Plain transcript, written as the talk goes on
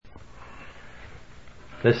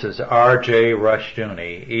This is R.J.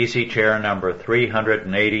 Rushdoony, Easy Chair number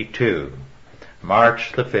 382,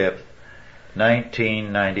 March the 5th,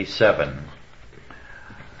 1997.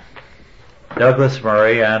 Douglas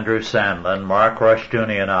Murray, Andrew Sandlin, Mark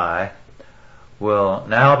Rushdoony, and I will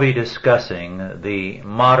now be discussing the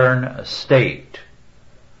modern state.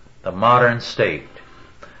 The modern state.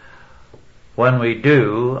 When we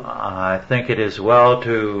do, I think it is well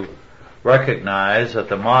to recognize that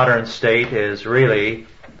the modern state is really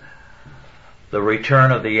the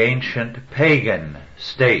return of the ancient pagan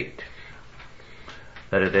state.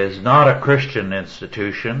 That it is not a Christian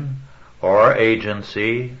institution or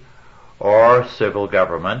agency or civil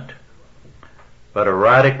government, but a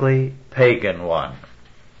radically pagan one.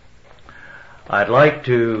 I'd like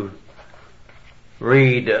to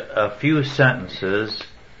read a few sentences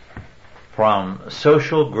from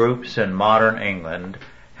Social Groups in Modern England,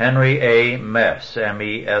 Henry A. Mess,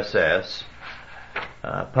 M-E-S-S,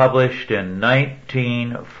 published in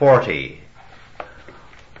 1940.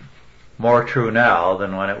 More true now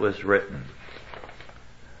than when it was written.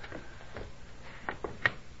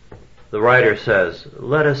 The writer says,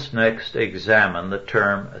 "Let us next examine the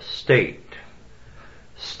term state.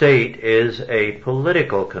 State is a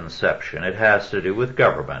political conception. It has to do with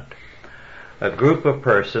government. A group of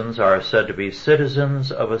persons are said to be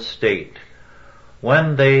citizens of a state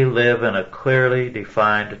when they live in a clearly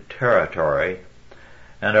defined territory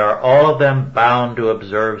and are all of them bound to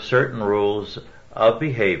observe certain rules of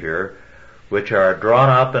behavior which are drawn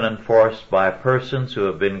up and enforced by persons who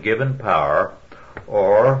have been given power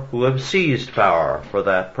or who have seized power for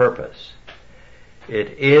that purpose. It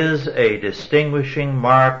is a distinguishing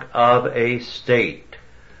mark of a state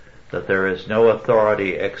that there is no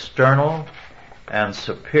authority external and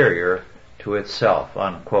superior to itself,"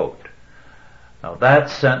 unquote. Now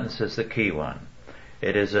that sentence is the key one.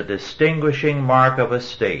 It is a distinguishing mark of a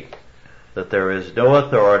state that there is no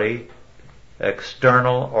authority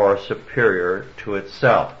external or superior to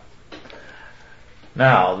itself.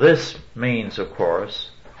 Now this means, of course,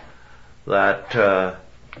 that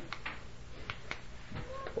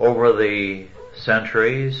over the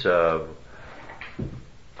centuries of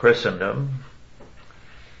Christendom,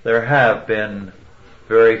 there have been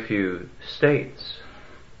very few states.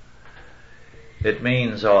 It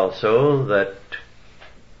means also that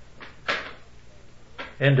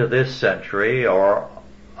into this century, or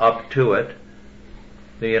up to it,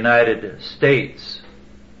 the United States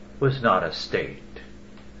was not a state,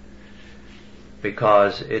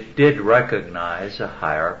 because it did recognize a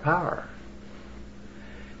higher power.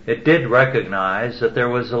 It did recognize that there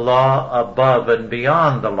was a law above and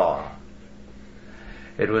beyond the law.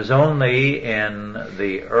 It was only in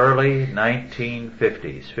the early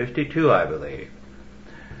 1950s, 52 I believe,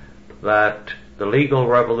 that the legal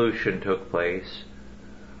revolution took place,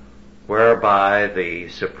 whereby the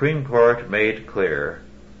Supreme Court made clear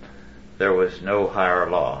there was no higher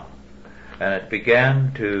law, and it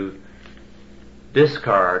began to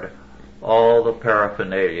discard all the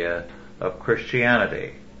paraphernalia of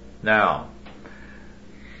Christianity. Now,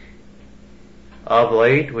 of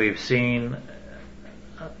late we've seen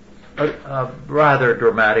a rather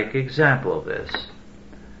dramatic example of this.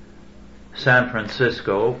 San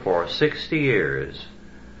Francisco, for 60 years,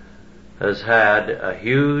 has had a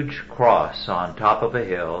huge cross on top of a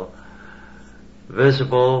hill,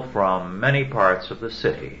 visible from many parts of the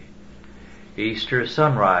city. Easter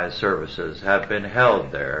sunrise services have been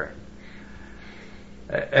held there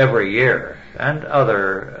every year, and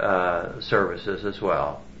other services as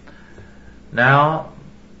well. Now,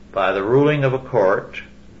 by the ruling of a court,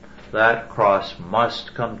 that cross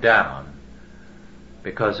must come down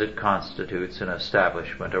because it constitutes an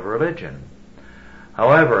establishment of religion.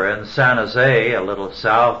 However, in San Jose, a little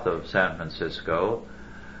south of San Francisco,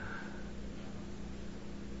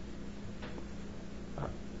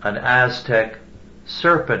 an Aztec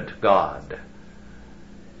serpent god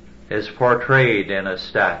is portrayed in a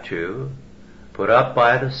statue put up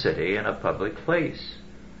by the city in a public place.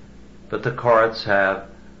 But the courts have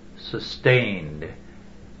sustained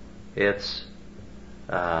its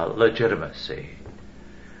legitimacy.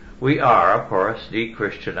 We are, of course,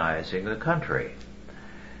 de-Christianizing the country.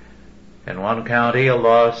 In one county, a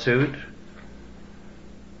lawsuit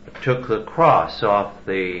took the cross off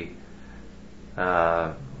the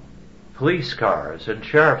police cars and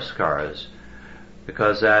sheriff's cars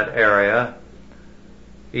because that area,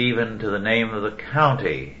 even to the name of the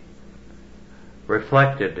county,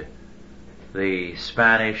 reflected the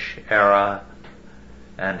Spanish era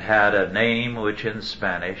and had a name which in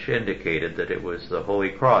Spanish indicated that it was the Holy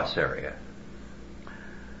Cross area.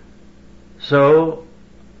 So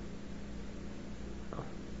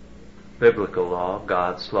biblical law,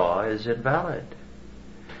 God's law, is invalid.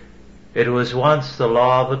 It was once the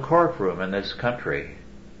law of the courtroom in this country.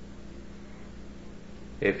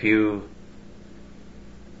 If you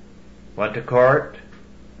went to court,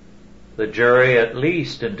 the jury, at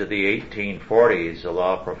least into the 1840s, a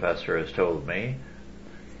law professor has told me,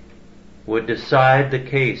 would decide the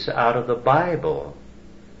case out of the Bible.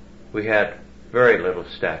 We had very little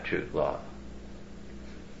statute law.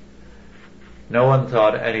 No one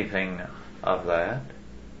thought anything of that.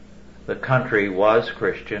 The country was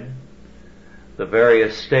Christian. The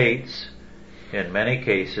various states, in many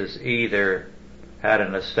cases, either had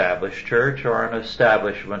an established church or an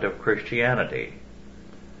establishment of Christianity.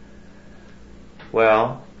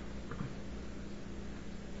 Well,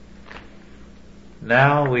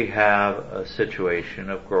 now we have a situation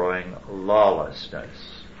of growing lawlessness.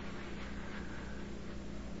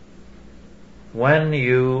 When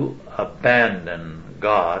you abandon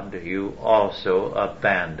God, you also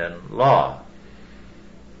abandon law.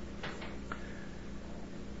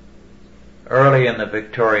 Early in the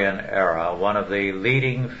Victorian era, one of the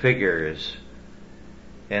leading figures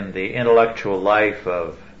in the intellectual life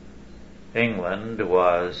of England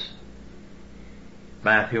was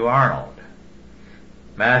Matthew Arnold.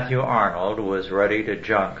 Matthew Arnold was ready to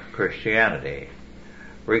junk Christianity.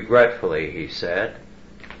 Regretfully, he said,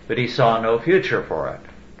 but he saw no future for it.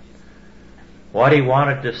 What he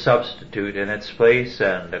wanted to substitute in its place,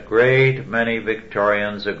 and a great many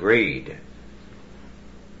Victorians agreed,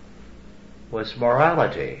 was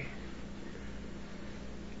morality.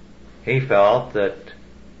 He felt that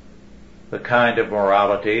the kind of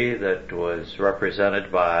morality that was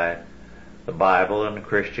represented by the Bible and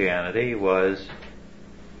Christianity was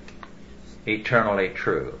eternally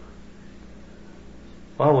true.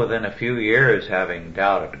 Well, within a few years, having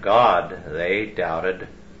doubted God, they doubted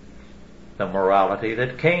the morality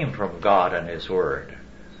that came from God and His Word.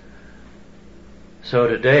 So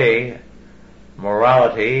today,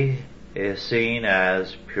 morality is seen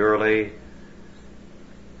as purely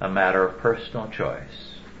a matter of personal choice.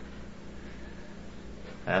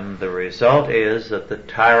 And the result is that the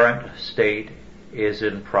tyrant state is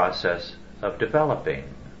in process of developing.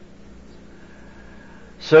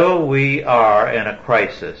 So we are in a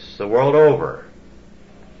crisis the world over.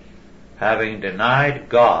 Having denied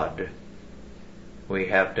God, we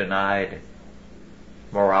have denied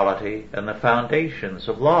morality and the foundations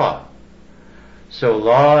of law. So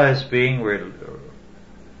law is being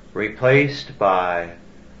replaced by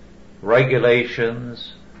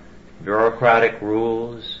regulations, bureaucratic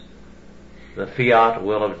rules, the fiat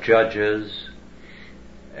will of judges,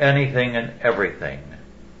 anything and everything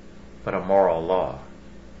but a moral law.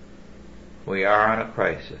 We are in a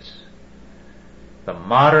crisis. The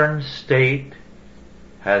modern state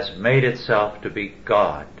has made itself to be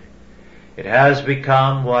God. It has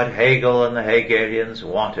become what Hegel and the Hegelians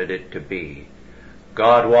wanted it to be.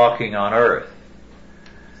 God walking on earth.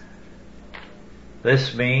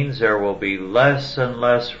 This means there will be less and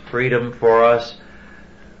less freedom for us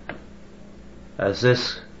as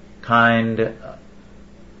this kind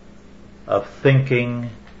of thinking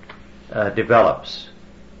develops.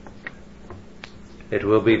 It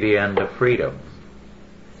will be the end of freedom,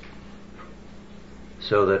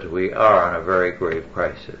 so that we are in a very grave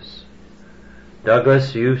crisis.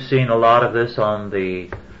 Douglas, you've seen a lot of this on the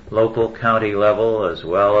local county level as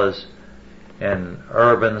well as in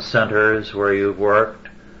urban centers where you've worked.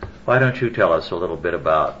 Why don't you tell us a little bit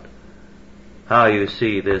about how you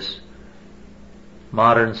see this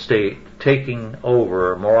modern state taking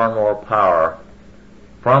over more and more power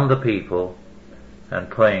from the people and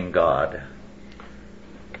playing God?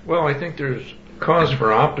 Well, I think there's cause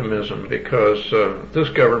for optimism because this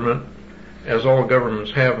government, as all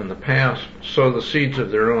governments have in the past, sow the seeds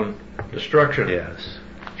of their own destruction. Yes.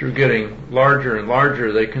 Through getting larger and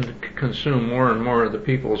larger, they can consume more and more of the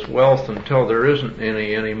people's wealth until there isn't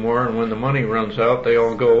any anymore, and when the money runs out, they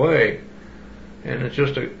all go away. And it's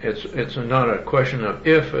just it's not a question of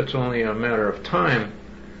if, it's only a matter of time.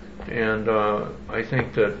 And I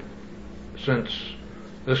think that since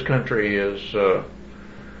this country is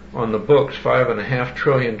on the books $5.5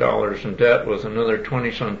 trillion in debt with another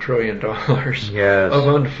 20-some trillion dollars yes. of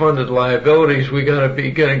unfunded liabilities, we got to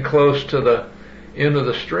be getting close to the end of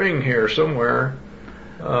the string here somewhere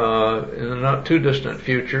in the not too distant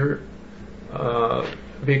future,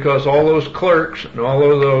 because all those clerks and all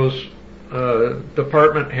of those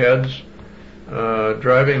department heads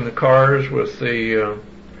driving the cars with the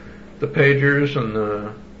pagers and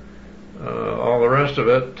the all the rest of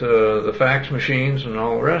it, the fax machines and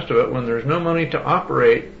all the rest of it, when there's no money to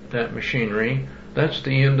operate that machinery, that's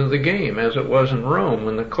the end of the game, as it was in Rome.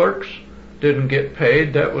 When the clerks didn't get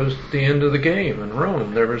paid, that was the end of the game in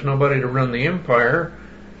Rome. There was nobody to run the empire,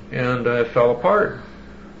 and it fell apart.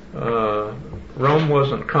 Rome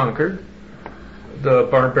wasn't conquered. The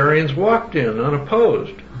barbarians walked in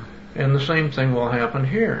unopposed, and the same thing will happen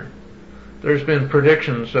here. There's been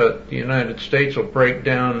predictions that the United States will break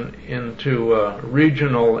down into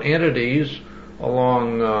regional entities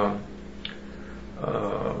along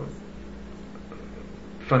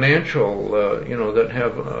financial, that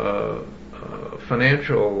have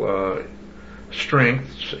financial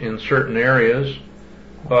strengths in certain areas,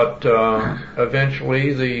 but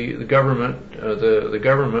eventually the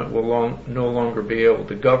government will no longer be able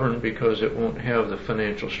to govern because it won't have the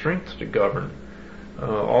financial strength to govern.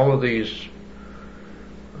 All of these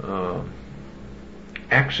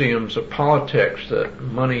axioms of politics, that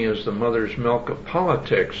money is the mother's milk of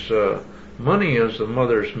politics, money is the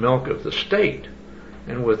mother's milk of the state,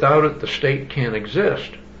 and without it the state can't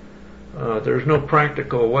exist. There's no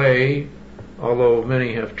practical way, although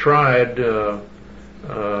many have tried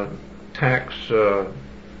tax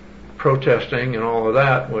protesting and all of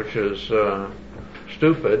that, which is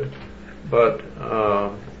stupid, but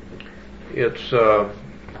it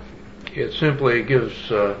simply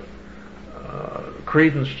gives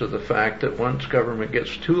credence to the fact that once government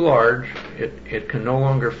gets too large, it can no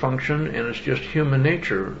longer function, and it's just human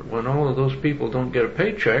nature. When all of those people don't get a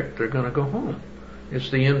paycheck, they're going to go home. It's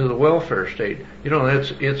the end of the welfare state.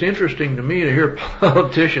 It's interesting to me to hear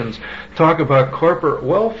politicians talk about corporate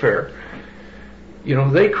welfare.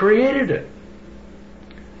 They created it.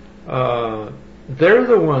 They're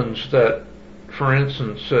the ones that, for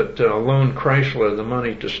instance, that loaned Chrysler the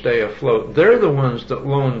money to stay afloat. They're the ones that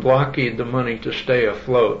loaned Lockheed the money to stay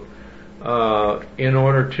afloat in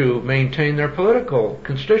order to maintain their political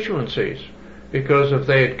constituencies. Because if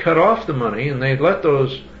they had cut off the money and they'd let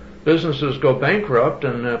those businesses go bankrupt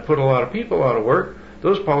and put a lot of people out of work,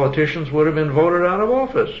 those politicians would have been voted out of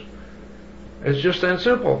office. It's just that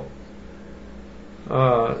simple.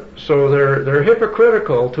 So they're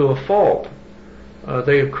hypocritical to a fault.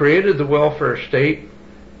 They have created the welfare state,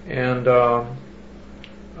 and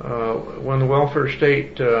when the welfare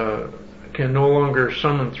state can no longer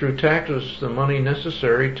summon through taxes the money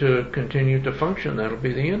necessary to continue to function, that'll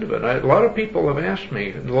be the end of it. A lot of people have asked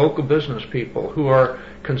me, local business people, who are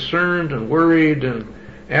concerned and worried and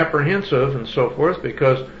apprehensive and so forth,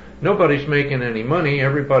 because nobody's making any money.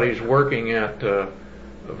 Everybody's working at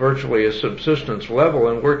virtually a subsistence level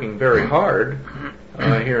and working very hard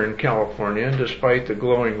here in California, despite the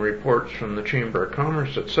glowing reports from the Chamber of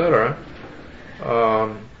Commerce, etc.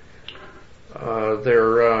 A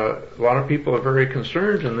lot of people are very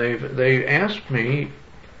concerned, and they asked me,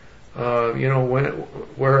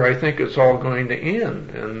 where I think it's all going to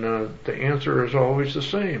end, and the answer is always the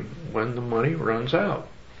same: when the money runs out.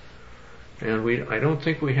 And I don't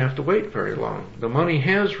think we have to wait very long. The money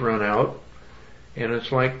has run out, and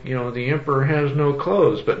it's like, the emperor has no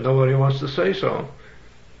clothes, but nobody wants to say so.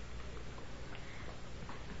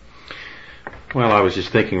 Well, I was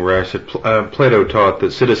just thinking, Russ, that Plato taught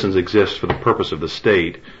that citizens exist for the purpose of the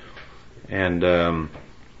state, and a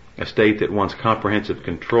state that wants comprehensive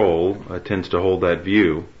control tends to hold that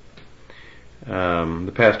view.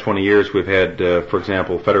 The past 20 years we've had, for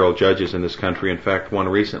example, federal judges in this country, in fact one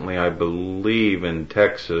recently, I believe in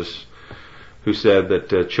Texas, who said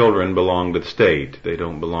that children belong to the state, they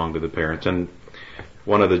don't belong to the parents. And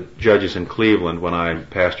one of the judges in Cleveland, when I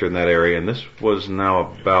pastored in that area, and this was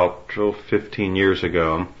now about 15 years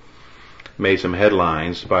ago, made some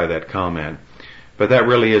headlines by that comment. But that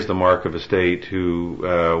really is the mark of a state who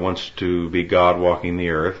wants to be God walking the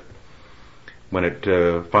earth, when it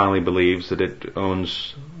finally believes that it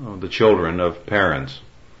owns the children of parents,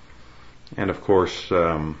 and of course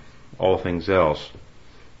all things else.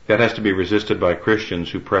 That has to be resisted by Christians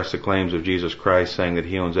who press the claims of Jesus Christ, saying that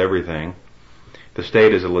He owns everything. The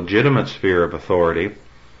state is a legitimate sphere of authority,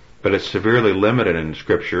 but it's severely limited in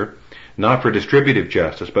Scripture, not for distributive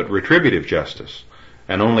justice, but retributive justice,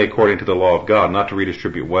 and only according to the law of God, not to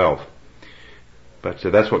redistribute wealth. But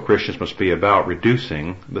that's what Christians must be about,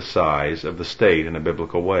 reducing the size of the state in a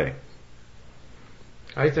biblical way.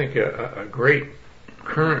 I think a great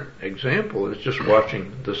current example is just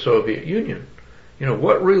watching the Soviet Union.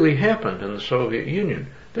 What really happened in the Soviet Union?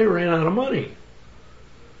 They ran out of money.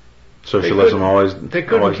 Socialism they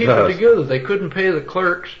couldn't keep it together. They couldn't pay the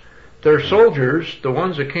clerks. Their soldiers, the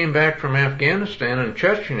ones that came back from Afghanistan and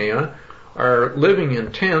Chechnya, are living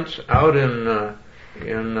in tents out in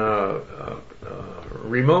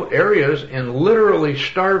remote areas and literally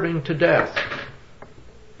starving to death.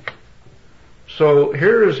 So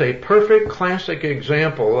here is a perfect classic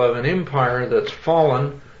example of an empire that's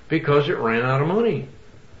fallen because it ran out of money.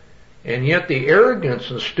 And yet the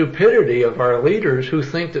arrogance and stupidity of our leaders who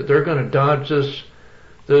think that they're going to dodge this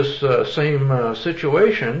same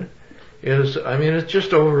situation is, I mean, it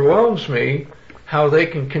just overwhelms me how they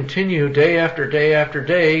can continue day after day after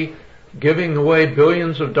day giving away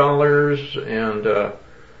billions of dollars and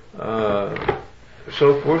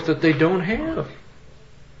so forth that they don't have.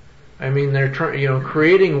 I mean, they're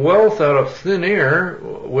creating wealth out of thin air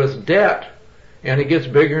with debt, and it gets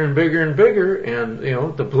bigger and bigger and bigger, and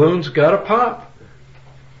the balloon's got to pop.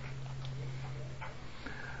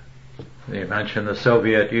 You mentioned the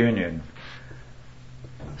Soviet Union.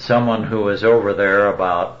 Someone who was over there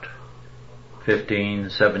about 15,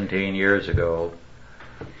 17 years ago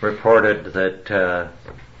reported that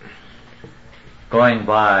going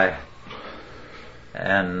by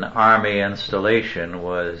an army installation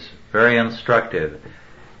was very instructive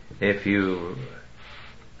if you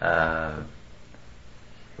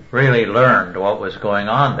really learned what was going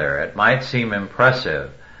on there. It might seem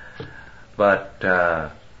impressive, but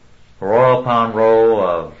row upon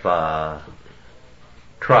row of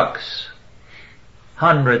trucks,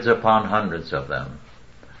 hundreds upon hundreds of them,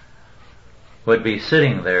 would be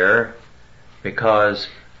sitting there because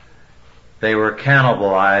they were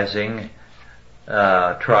cannibalizing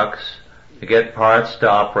trucks to get parts to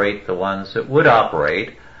operate the ones that would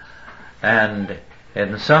operate, and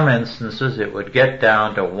in some instances it would get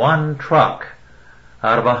down to one truck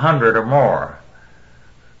out of 100 or more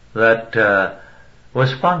that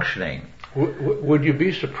was functioning. Would you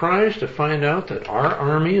be surprised to find out that our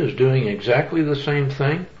Army is doing exactly the same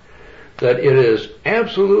thing? That it is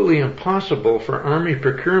absolutely impossible for Army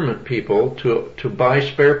procurement people to buy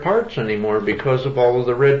spare parts anymore because of all of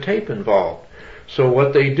the red tape involved. So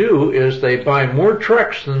what they do is they buy more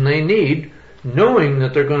trucks than they need, knowing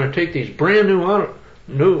that they're going to take these brand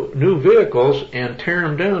new vehicles and tear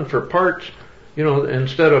them down for parts.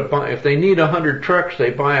 Instead of if they need 100 trucks, they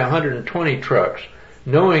buy 120 trucks,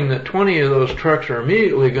 knowing that 20 of those trucks are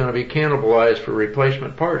immediately going to be cannibalized for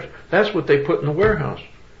replacement parts. That's what they put in the warehouse.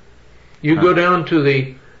 You go down to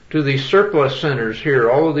the surplus centers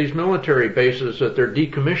here, all of these military bases that they're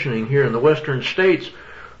decommissioning here in the western states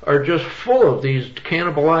are just full of these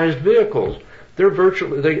cannibalized vehicles.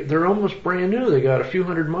 They're almost brand new. They got a few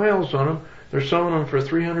hundred miles on them. They're selling them for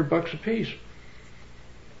 $300 a piece.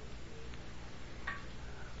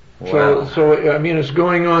 Wow. So I mean, it's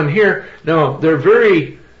going on here. No, they're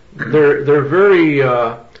very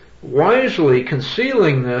wisely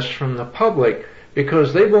concealing this from the public,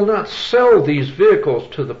 because they will not sell these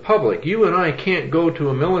vehicles to the public. You and I can't go to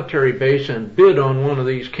a military base and bid on one of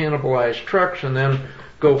these cannibalized trucks and then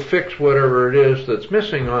go fix whatever it is that's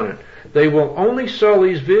missing on it. They will only sell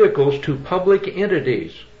these vehicles to public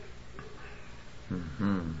entities,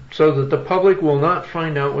 so that the public will not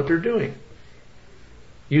find out what they're doing.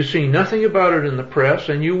 You see nothing about it in the press,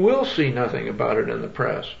 and you will see nothing about it in the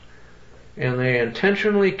press. And they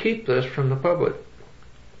intentionally keep this from the public.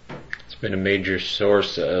 It's been a major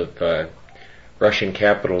source of Russian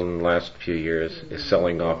capital in the last few years, is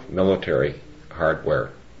selling off military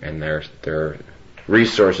hardware, and their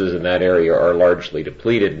resources in that area are largely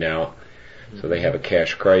depleted now, so they have a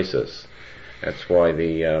cash crisis. That's why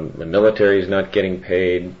the military is not getting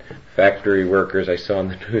paid. Factory workers, I saw on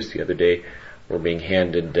the news the other day, were being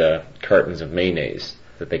handed cartons of mayonnaise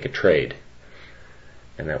that they could trade,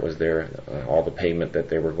 and that was all the payment that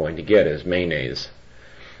they were going to get is mayonnaise.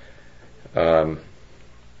 As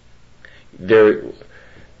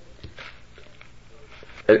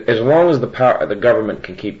long as the government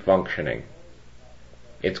can keep functioning,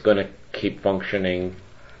 it's going to keep functioning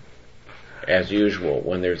as usual.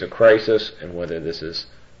 When there's a crisis, and whether this is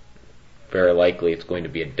very likely it's going to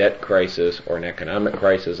be a debt crisis or an economic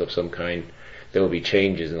crisis of some kind, there will be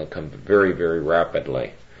changes, and they'll come very, very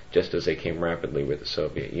rapidly, just as they came rapidly with the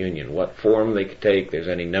Soviet Union. What form they could take, there's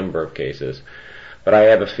any number of cases. But I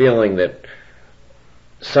have a feeling that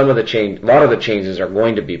a lot of the changes are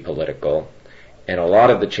going to be political, and a lot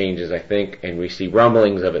of the changes, I think, and we see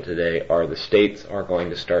rumblings of it today, are the states are going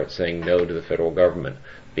to start saying no to the federal government,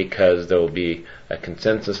 because there will be a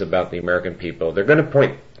consensus about the American people. They're going to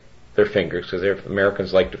point their fingers, because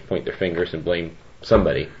Americans like to point their fingers and blame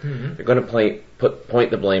somebody. Mm-hmm. They're going to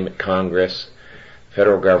point the blame at Congress. The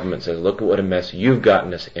federal government says, look at what a mess you've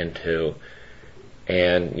gotten us into.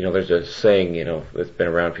 And, there's a saying, that's been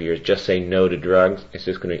around for years, just say no to drugs. It's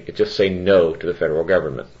just say no to the federal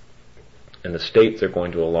government. And the states are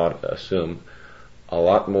going to assume a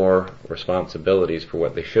lot more responsibilities for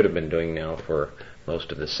what they should have been doing now for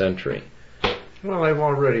most of the century. Well, I've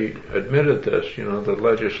already admitted this, the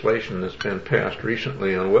legislation that's been passed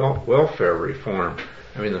recently on welfare reform.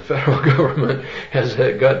 I mean, the federal government has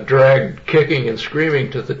got dragged kicking and screaming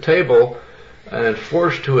to the table and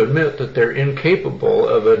forced to admit that they're incapable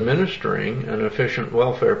of administering an efficient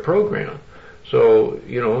welfare program. So,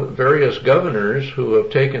 various governors who have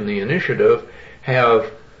taken the initiative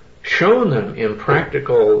have shown them in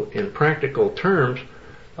practical terms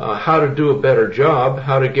how to do a better job,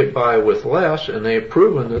 how to get by with less, and they've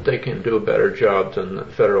proven that they can do a better job than the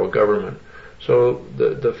federal government. So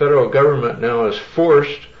the federal government now is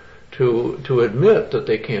forced to admit that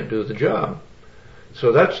they can't do the job.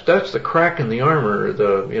 So that's the crack in the armor,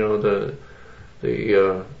 the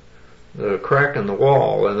crack in the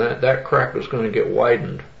wall, and that crack is going to get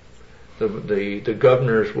widened. The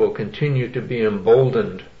governors will continue to be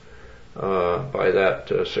emboldened by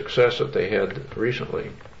that success that they had recently.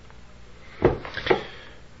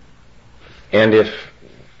 And if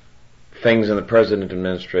things in the President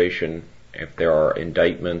administration, if there are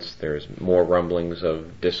indictments, there's more rumblings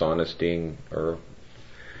of dishonesty or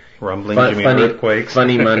rumblings, earthquakes,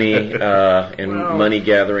 funny money, and money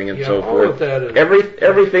gathering and so all forth. Of that is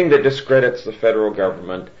Everything that discredits the federal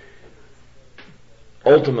government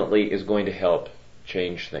ultimately is going to help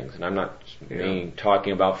change things. And I'm not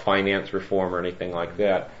talking about finance reform or anything like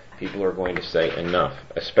that. People are going to say enough,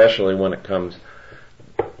 especially when it comes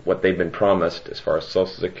what they've been promised as far as Social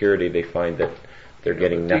Security. They find that they're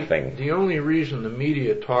getting nothing. The only reason the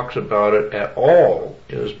media talks about it at all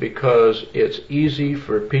is because it's easy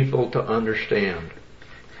for people to understand.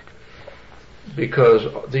 Because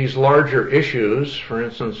these larger issues, for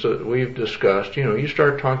instance, that we've discussed, you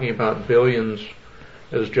start talking about billions,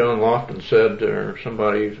 as John Lofton said, or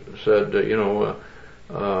somebody said, the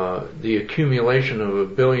accumulation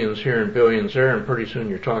of billions here and billions there, and pretty soon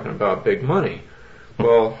you're talking about big money.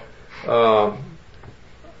 Well,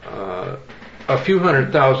 a few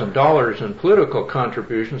 $100,000 in political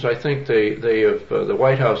contributions, I think they have the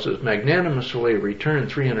White House has magnanimously returned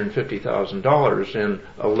 $350,000 in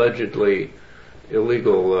allegedly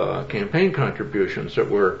illegal campaign contributions that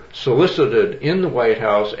were solicited in the White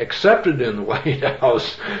House, accepted in the White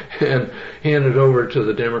House, and handed over to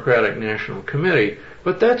the Democratic National Committee.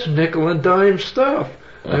 But that's nickel and dime stuff.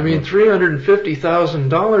 I mean,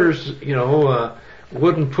 $350,000,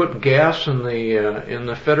 wouldn't put gas in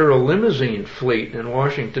the federal limousine fleet in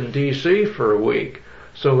Washington D.C. for a week.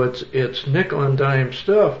 So it's nickel and dime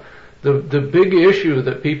stuff. The big issue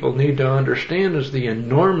that people need to understand is the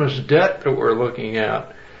enormous debt that we're looking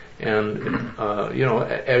at. And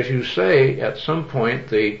as you say, at some point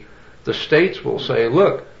the states will say,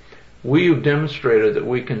 look, we've demonstrated that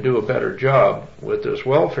we can do a better job with this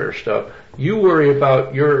welfare stuff. You worry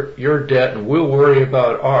about your debt and we'll worry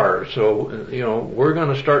about ours. So, we're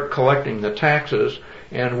going to start collecting the taxes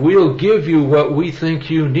and we'll give you what we think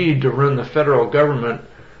you need to run the federal government,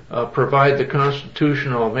 provide the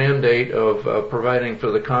constitutional mandate of providing for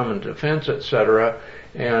the common defense, etc.,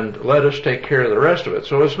 and let us take care of the rest of it.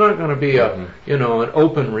 So it's not going to be an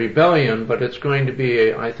open rebellion, but it's going to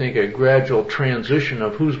be, I think, a gradual transition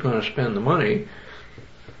of who's going to spend the money.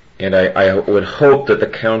 And I would hope that the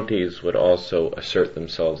counties would also assert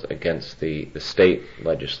themselves against the state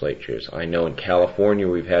legislatures. I know in California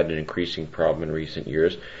we've had an increasing problem in recent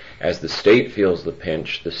years. As the state feels the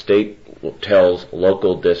pinch, the state tells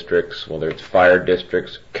local districts, whether it's fire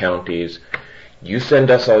districts, counties, you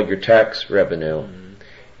send us all your tax revenue,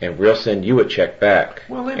 and we'll send you a check back.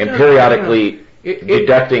 Well, and periodically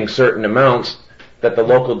deducting certain amounts that the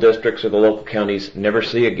local districts or the local counties never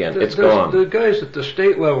see again. It's gone. The guys at the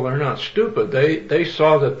state level are not stupid. They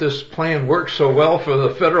saw that this plan worked so well for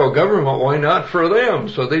the federal government, why not for them?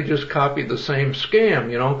 So they just copied the same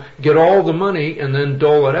scam, get all the money and then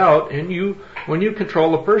dole it out, and when you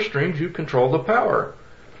control the purse strings, you control the power.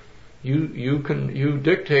 You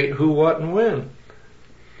dictate who, what, and when.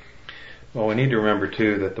 Well, we need to remember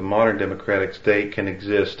too that the modern democratic state can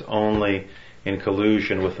exist only in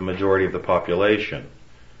collusion with the majority of the population.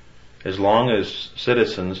 As long as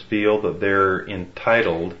citizens feel that they're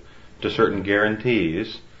entitled to certain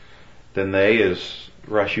guarantees, then they, as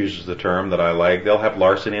Rush uses the term that I like, they'll have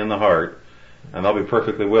larceny in the heart, and they'll be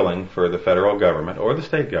perfectly willing for the federal government or the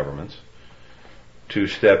state governments to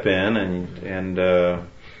step in and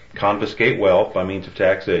confiscate wealth by means of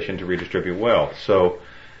taxation to redistribute wealth. So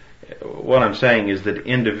what I'm saying is that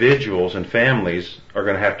individuals and families are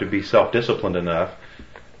going to have to be self-disciplined enough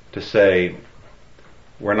to say,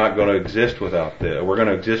 we're not going to exist without this. We're going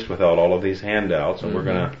to exist without all of these handouts, and we're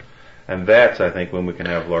going to And that's, I think, when we can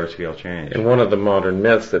have large-scale change. And one of the modern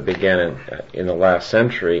myths that began in the last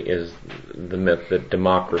century is the myth that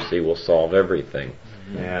democracy will solve everything.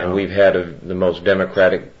 Yeah. And we've had the most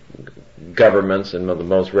democratic governments and the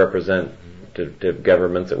most representative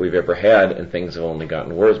governments that we've ever had, and things have only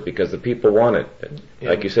gotten worse because the people want it.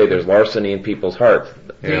 Like you say, there's larceny in people's hearts.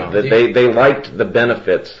 Yeah. They liked the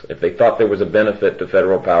benefits. If they thought there was a benefit to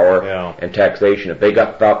federal power and taxation, if they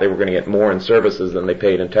thought they were going to get more in services than they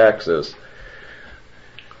paid in taxes.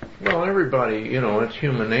 Well, everybody, it's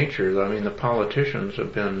human nature. I mean, the politicians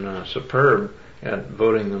have been superb at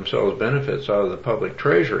voting themselves benefits out of the public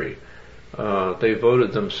treasury. They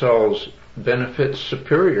voted themselves benefits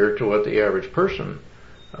superior to what the average person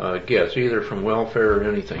gets, either from welfare or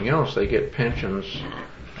anything else. They get pensions,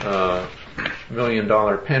 $1 million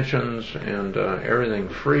pensions, and everything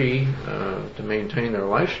free to maintain their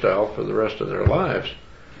lifestyle for the rest of their lives.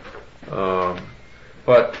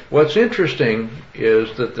 But what's interesting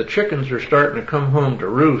is that the chickens are starting to come home to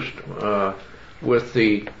roost with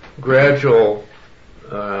the gradual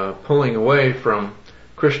pulling away from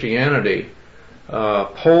Christianity.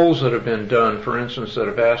 Polls that have been done, for instance, that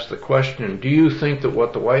have asked the question, do you think that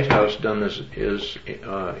what the White House done is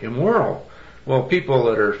immoral? Well, people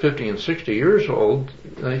that are 50 and 60 years old,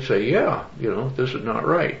 they say, yeah, this is not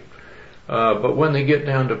right. But when they get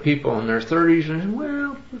down to people in their 30s, and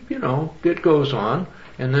well, it goes on.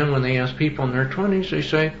 And then when they ask people in their 20s, they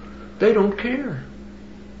say, they don't care.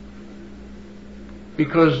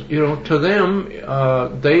 Because, to them,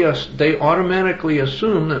 they automatically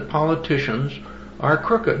assume that politicians are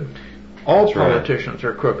crooked. All That's politicians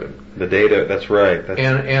are crooked. The data, that's right. That's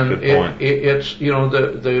a good point. It's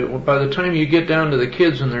by the time you get down to the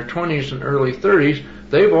kids in their 20s and early 30s,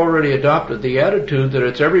 they've already adopted the attitude that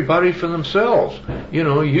it's everybody for themselves.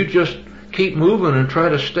 You just keep moving and try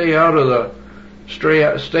to stay out of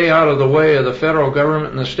the way of the federal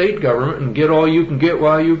government and the state government and get all you can get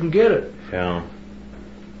while you can get it. Yeah.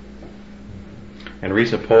 And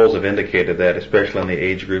recent polls have indicated that, especially in the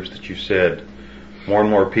age groups that you said, more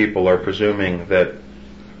and more people are presuming that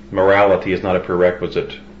morality is not a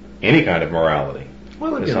prerequisite. Any kind of morality.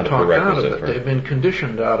 Well, they've is been not a talked out of prerequisite it. for- They've been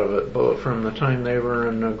conditioned out of it both from the time they were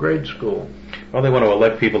in grade school. Well, they want to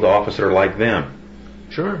elect people to office that are like them.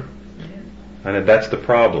 Sure. And that's the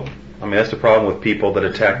problem. I mean, that's the problem with people that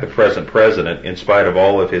attack the present president in spite of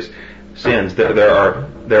all of his sins. There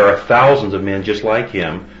are thousands of men just like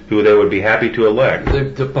him who they would be happy to elect.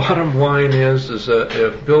 The bottom line is that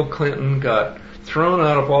if Bill Clinton got thrown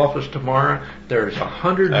out of office tomorrow, there's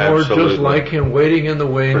 100 more Absolutely. just like him waiting in the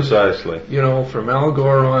wings. Precisely. From Al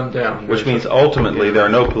Gore on down. Which means ultimately there are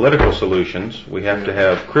no political solutions. We have to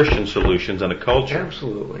have Christian solutions and a culture.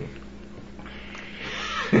 Absolutely.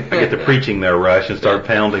 I get to preaching there, Rush, and start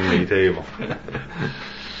pounding the table.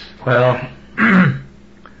 Well,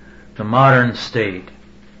 the modern state,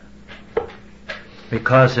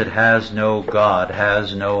 because it has no God,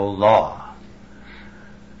 has no law.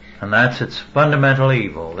 And that's its fundamental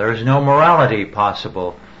evil. There is no morality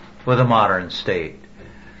possible with a modern state.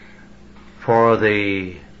 For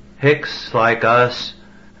the hicks like us,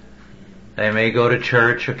 they may go to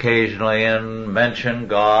church occasionally and mention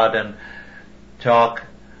God and talk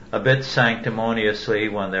a bit sanctimoniously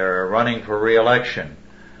when they're running for re-election.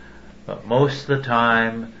 But most of the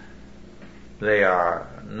time, they are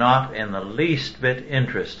not in the least bit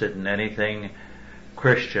interested in anything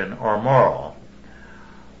Christian or moral.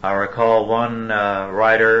 I recall one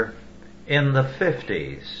writer in the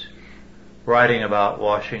 50s writing about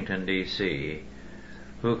Washington, D.C.,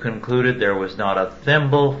 who concluded there was not a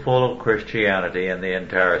thimbleful of Christianity in the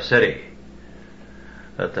entire city,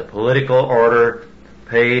 that the political order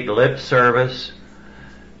paid lip service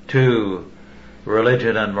to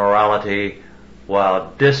religion and morality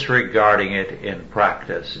while disregarding it in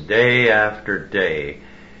practice day after day,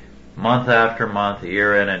 month after month,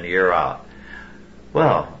 year in and year out.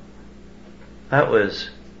 Well, that was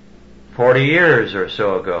 40 years or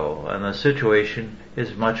so ago, and the situation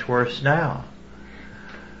is much worse now.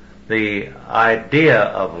 The idea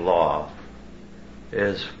of law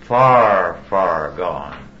is far, far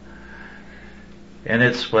gone. In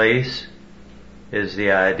its place is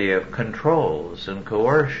the idea of controls and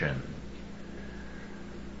coercion.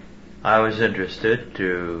 I was interested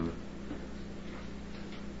to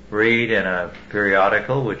read in a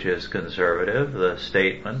periodical which is conservative the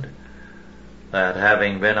statement that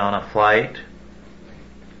having been on a flight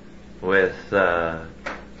with a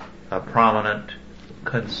prominent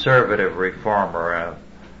conservative reformer,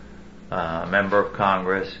 a member of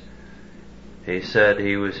Congress, he said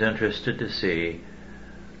he was interested to see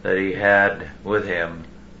that he had with him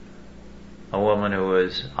a woman who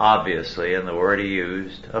was obviously, in the word he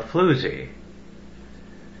used, a floozy.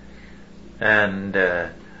 And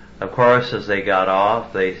of course, as they got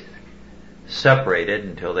off, they separated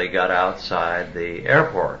until they got outside the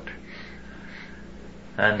airport.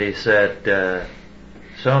 And he said,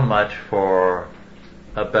 so much for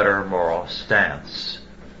a better moral stance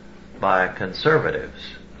by conservatives.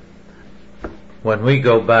 When we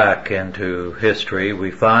go back into history,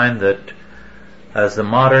 we find that as the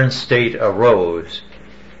modern state arose,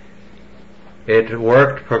 it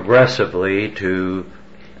worked progressively to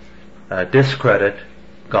discredit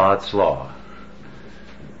God's law.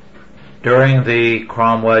 During the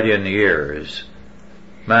Cromwellian years,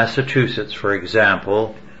 Massachusetts, for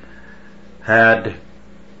example, had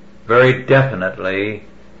very definitely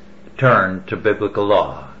turned to biblical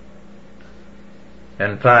law.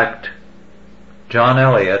 In fact, John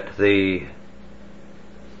Eliot, the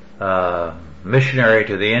missionary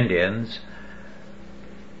to the Indians,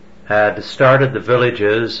 had started the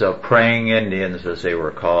villages of praying Indians, as they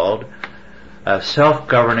were called, as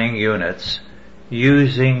self-governing units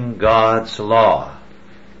using God's law.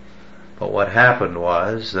 But what happened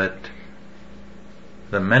was that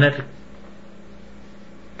the minute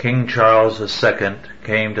King Charles II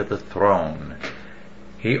came to the throne,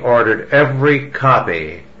 he ordered every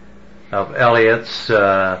copy of Eliot's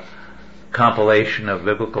compilation of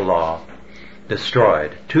biblical law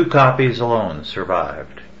destroyed. 2 copies alone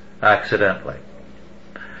survived, accidentally.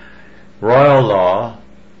 Royal law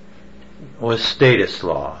was statist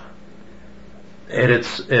law. It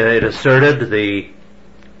asserted the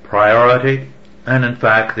priority and, in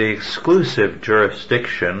fact, the exclusive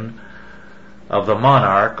jurisdiction of the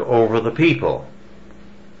monarch over the people.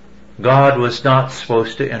 God was not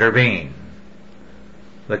supposed to intervene.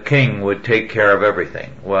 The king would take care of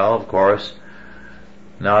everything. Well, of course,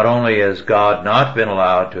 not only has God not been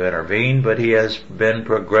allowed to intervene, but he has been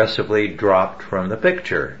progressively dropped from the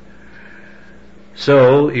picture.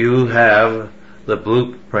 So you have the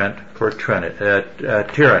blueprint for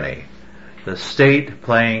tyranny. The state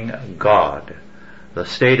playing God. The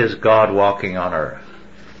state is God walking on earth.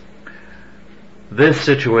 This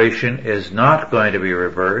situation is not going to be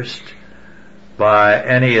reversed by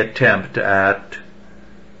any attempt at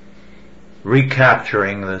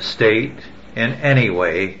recapturing the state in any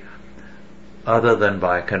way other than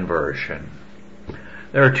by conversion.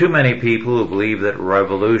 There are too many people who believe that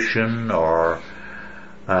revolution or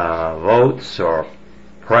votes or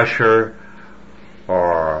pressure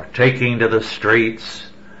or taking to the streets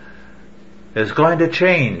is going to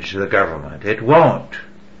change the government. It won't.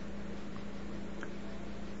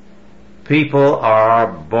 People are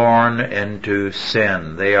born into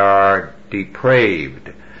sin. They are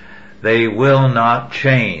depraved. They will not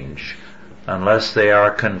change unless they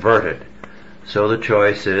are converted. So the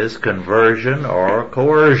choice is conversion or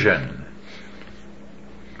coercion.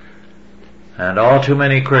 And all too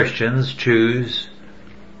many Christians choose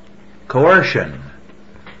coercion.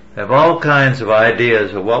 They have all kinds of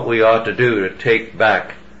ideas of what we ought to do to take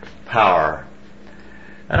back power.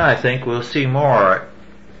 And I think we'll see more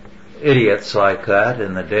idiots like that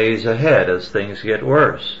in the days ahead as things get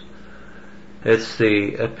worse. It's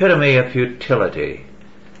the epitome of futility.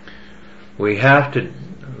 We have to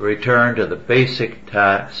return to the basic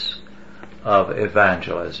task of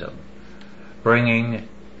evangelism, bringing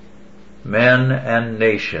men and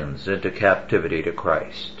nations into captivity to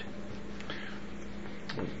Christ.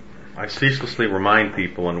 I ceaselessly remind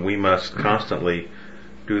people, and we must constantly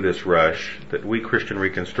do this rush, that we Christian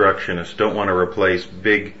Reconstructionists don't want to replace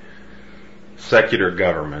big secular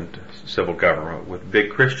government, civil government, with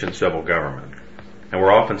big Christian civil government. And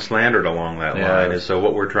we're often slandered along that line. And so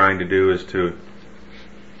what we're trying to do is to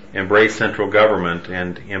embrace central government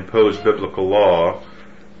and impose biblical law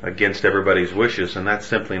against everybody's wishes, and that's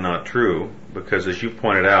simply not true, because as you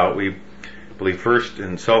pointed out, we believe first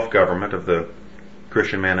in self-government of the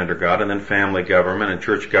Christian man under God, and then family government and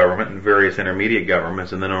church government and various intermediate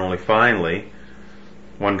governments, and then only finally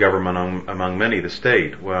one government among many, the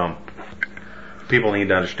state. Well, people need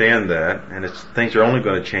to understand that, and things are only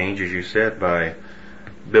going to change, as you said, by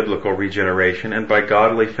biblical regeneration and by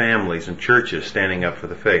godly families and churches standing up for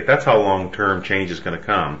the faith. That's how long-term change is going to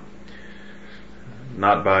come,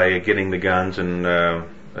 not by getting the guns and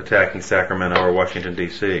attacking Sacramento or Washington,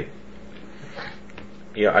 D.C.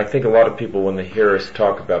 Yeah, I think a lot of people, when they hear us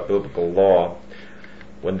talk about biblical law,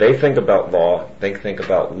 when they think about law, they think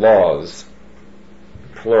about laws,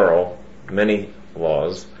 plural, many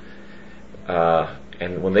laws,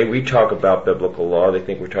 and when we talk about biblical law, they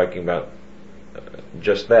think we're talking about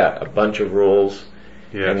just that, a bunch of rules.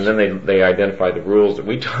 Yes. And then they identify the rules that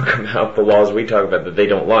we talk about, the laws we talk about that they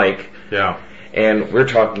don't like, Yeah. And we're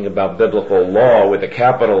talking about biblical law with a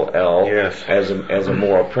capital L Yes. as a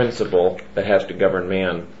moral principle that has to govern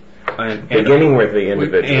man, And beginning with the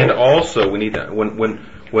individual. And also, we need to, when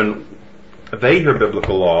they hear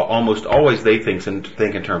biblical law, almost always they think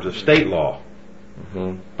in terms of state law.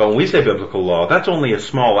 Mhm. But when we say biblical law, that's only a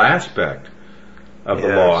small aspect of the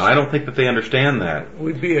Yes. law, and I don't think that they understand that.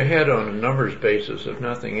 We'd be ahead on a numbers basis, if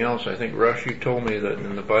nothing else. I think, Rush, you told me that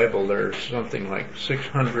in the Bible there's something like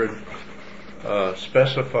 600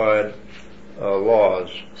 specified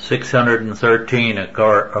laws. 613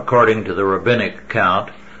 according to the rabbinic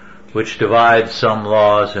count, which divides some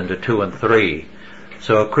laws into 2 and 3.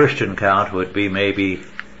 So a Christian count would be maybe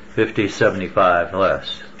 50, 75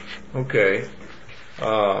 less. Okay.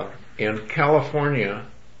 In California,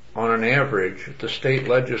 on an average, the state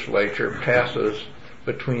legislature passes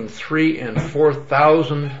between 3,000 and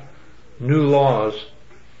 4,000 new laws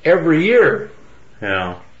every year.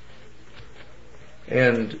 Yeah.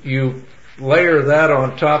 And you layer that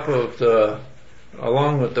on top of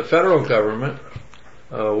along with the federal government,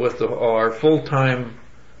 with our full-time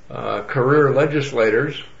career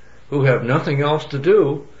legislators who have nothing else to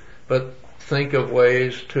do but think of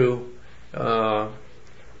ways to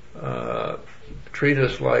treat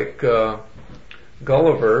us like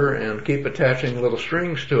Gulliver and keep attaching little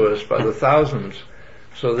strings to us by the thousands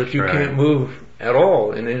so that you Right. can't move at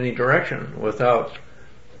all in any direction without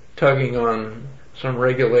tugging on some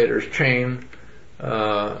regulator's chain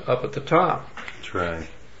up at the top. That's right.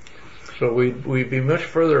 So we'd be much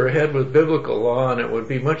further ahead with biblical law, and it would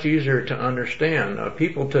be much easier to understand.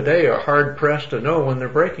 People today are hard pressed to know when they're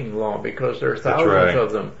breaking law because there are thousands right.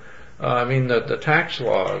 of them. I mean, the tax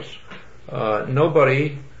laws.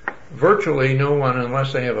 Virtually no one,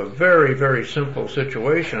 unless they have a very, very simple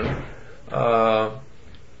situation,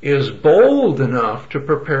 is bold enough to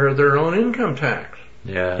prepare their own income tax.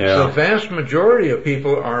 Yeah. Yeah. The vast majority of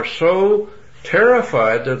people are so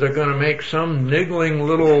terrified that they're going to make some niggling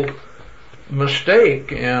little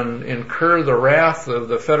mistake and incur the wrath of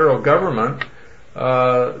the federal government.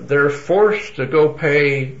 They're forced to go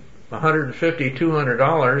pay $150,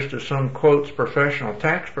 $200 to some quotes professional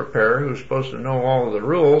tax preparer who's supposed to know all of the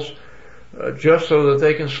rules, just so that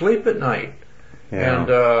they can sleep at night. Yeah. And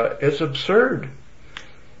it's absurd.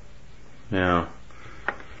 Yeah.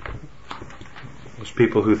 There's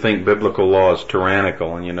people who think biblical law is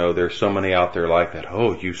tyrannical, and there's so many out there like that.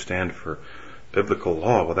 Oh, you stand for biblical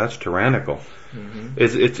law. Well, that's tyrannical. Mm-hmm.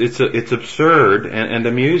 It's absurd and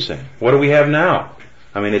amusing. What do we have now?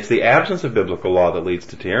 I mean, it's the absence of biblical law that leads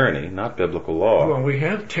to tyranny, not biblical law. Well, we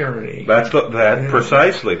have tyranny.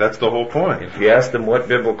 Precisely. That's the whole point. If you ask them what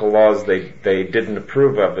biblical laws they didn't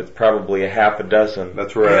approve of, it's probably a half a dozen.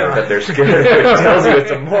 That's right. That they're scared of. It tells you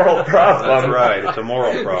it's a moral problem. That's right. It's a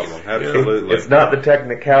moral problem. Absolutely. It's not the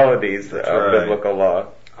technicalities of right. biblical law.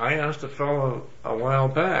 I asked a fellow a while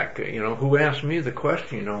back, who asked me the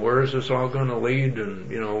question, where is this all going to lead,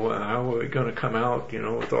 and how are we going to come out,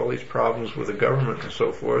 with all these problems with the government and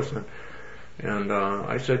so forth. And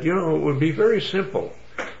I said, it would be very simple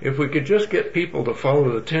if we could just get people to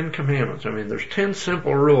follow the 10 Commandments. I mean, there's 10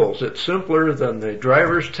 simple rules. It's simpler than the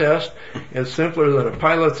driver's test. It's simpler than a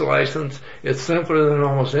pilot's license. It's simpler than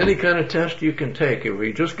almost any kind of test you can take. If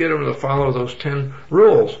we just get them to follow those 10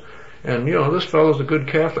 rules. And this fellow's a good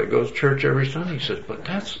Catholic, goes to church every Sunday. He says, but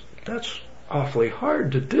that's awfully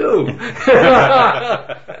hard to do.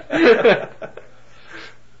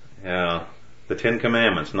 Yeah. The 10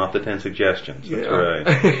 Commandments, not the 10 Suggestions. That's Yeah.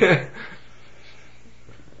 right.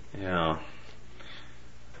 Yeah.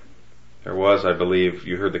 There was, I believe,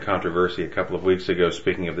 you heard the controversy a couple of weeks ago,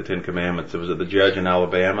 speaking of the 10 Commandments. It was the judge in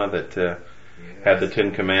Alabama that had the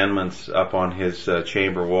 10 Commandments up on his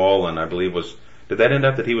chamber wall, and I believe did that end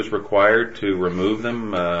up that he was required to remove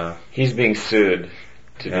them? He's being sued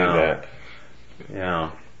to do that.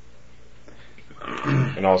 Yeah.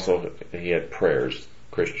 And also, he had prayers,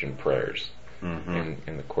 Christian prayers, Mm-hmm.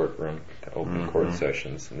 in the courtroom, the open court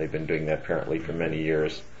sessions, and they've been doing that apparently for many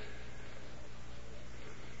years.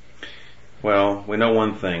 Well, we know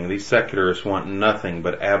one thing. These secularists want nothing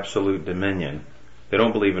but absolute dominion. They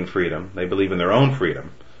don't believe in freedom. They believe in their own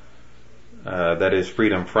freedom. That is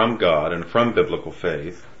freedom from God and from biblical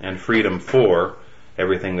faith, and freedom for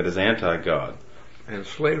everything that is anti-God. And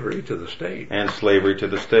slavery to the state. And slavery to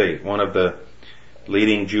the state. One of the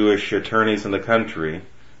leading Jewish attorneys in the country,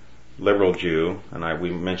 liberal Jew, and we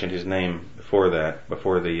mentioned his name before the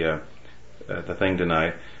thing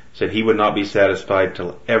tonight, said he would not be satisfied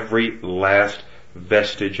till every last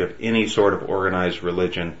vestige of any sort of organized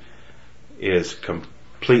religion is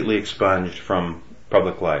completely expunged from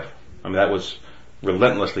public life. I mean, that was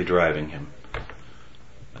relentlessly driving him.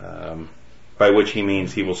 by which he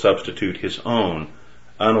means he will substitute his own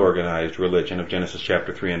unorganized religion of Genesis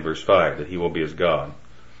chapter 3 and verse 5, that he will be his God.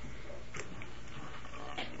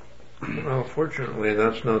 Well, fortunately,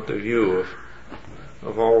 that's not the view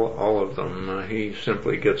of all of them. He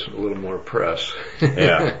simply gets a little more press.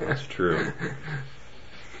 Yeah, that's true.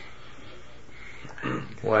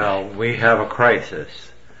 Well, we have a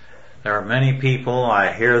crisis. There are many people,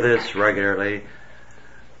 I hear this regularly,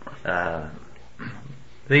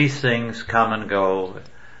 these things come and go.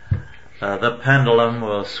 The pendulum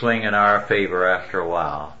will swing in our favor after a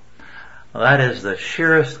while. Well, that is the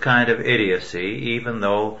sheerest kind of idiocy, even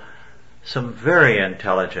though some very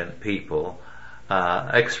intelligent people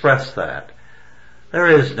express that. There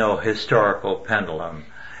is no historical pendulum.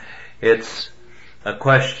 It's a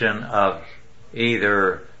question of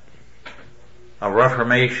either a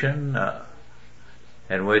Reformation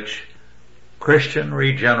in which Christian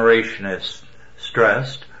regeneration is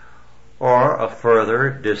stressed, or a further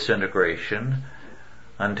disintegration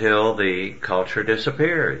until the culture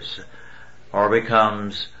disappears or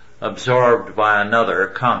becomes absorbed by another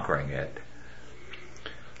conquering it.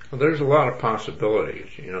 Well, there's a lot of possibilities.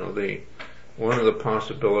 One of the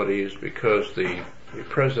possibilities, because the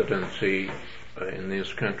presidency in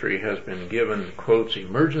this country has been given, quotes,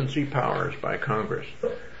 emergency powers by Congress.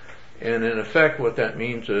 And in effect what that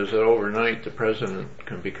means is that overnight the president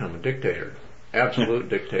can become a dictator, absolute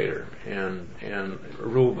dictator, and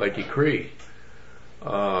rule by decree.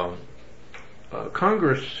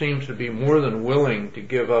 Congress seems to be more than willing to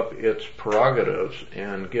give up its prerogatives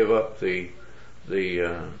and give up the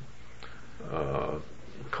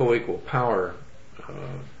co-equal power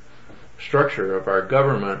structure of our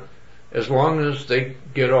government, as long as they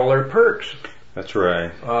get all their perks. That's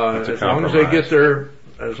right. As long as they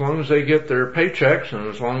get their paychecks, and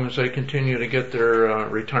as long as they continue to get their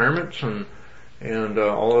retirements and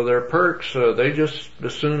all of their perks, they just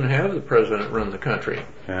as soon have the president run the country.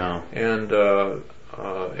 Yeah. And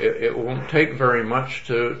it won't take very much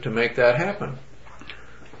to make that happen.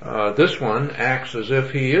 This one acts as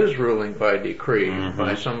if he is ruling by decree,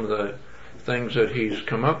 by some of the things that he's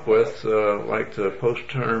come up with, like the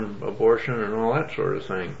post-term abortion and all that sort of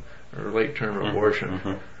thing, or late-term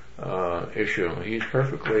abortion issue. He's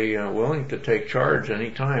perfectly willing to take charge any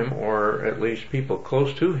time, or at least people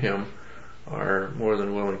close to him are more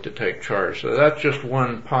than willing to take charge. So that's just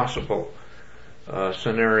one possible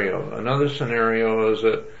scenario. Another scenario is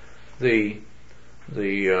that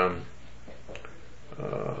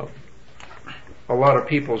a lot of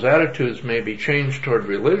people's attitudes may be changed toward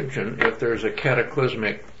religion if there's a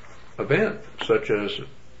cataclysmic event, such as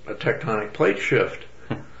a tectonic plate shift.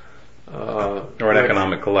 Or an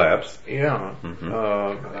economic collapse. Yeah.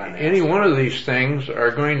 Any one of these things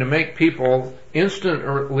are going to make people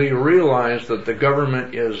instantly realize that the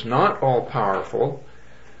government is not all powerful.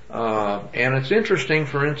 And it's interesting,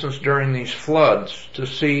 for instance, during these floods, to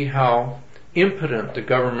see how impotent the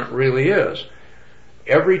government really is.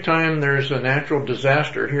 Every time there's a natural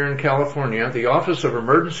disaster here in California, the Office of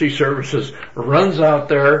Emergency Services runs out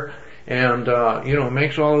there and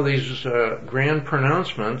makes all of these grand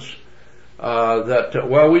pronouncements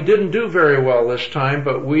that we didn't do very well this time,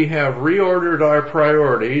 but we have reordered our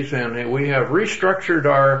priorities and we have restructured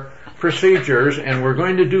our procedures and we're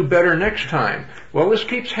going to do better next time. Well, this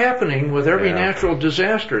keeps happening with every natural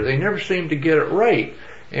disaster. They never seem to get it right.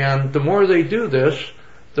 And the more they do this,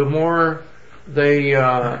 the more they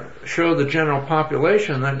show the general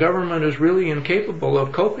population that government is really incapable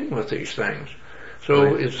of coping with these things.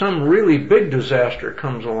 So if some really big disaster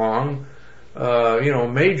comes along,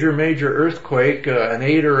 major earthquake, an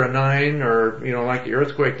 8 or a 9, or, like the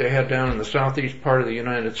earthquake they had down in the southeast part of the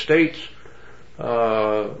United States,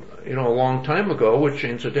 a long time ago, which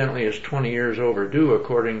incidentally is 20 years overdue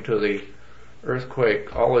according to the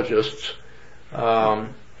earthquakeologists.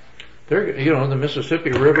 The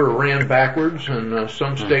Mississippi River ran backwards and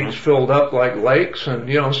some states filled up like lakes,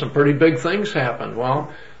 and, some pretty big things happened.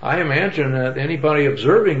 Well, I imagine that anybody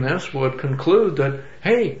observing this would conclude that,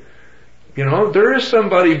 hey, there is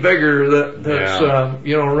somebody bigger that's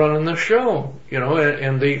running the show,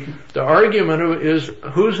 and the argument is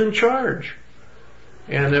who's in charge.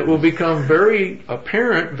 And it will become very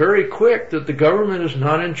apparent very quick that the government is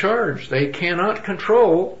not in charge. They cannot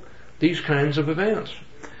control these kinds of events.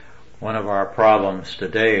 One of our problems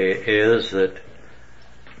today is that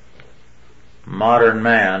modern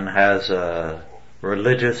man has a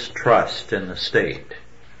religious trust in the state.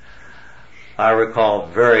 I recall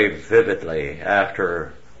very vividly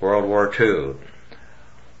after World War II,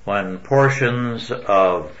 when portions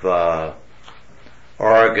of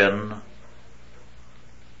Oregon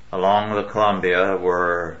along the Columbia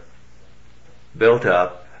were built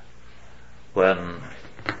up when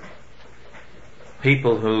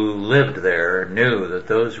people who lived there knew that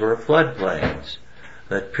those were floodplains,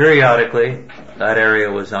 that periodically that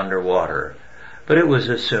area was underwater. But it was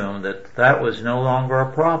assumed that that was no longer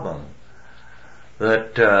a problem,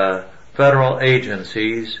 that federal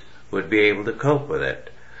agencies would be able to cope with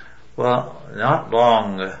it. Well, not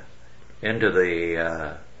long into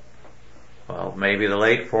the, maybe the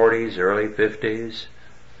late 40s, early 50s,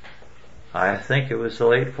 I think it was the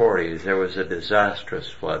late 40s, there was a disastrous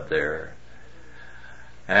flood there.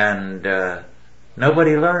 And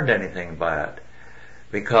nobody learned anything by it,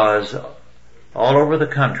 because all over the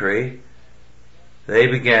country they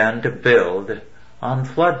began to build on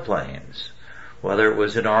floodplains, whether it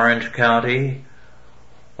was in Orange County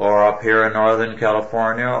or up here in Northern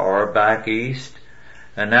California or back east,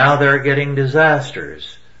 and now they're getting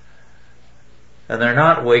disasters. And they're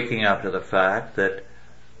not waking up to the fact that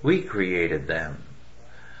we created them.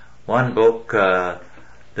 One book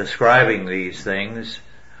describing these things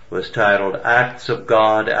was titled Acts of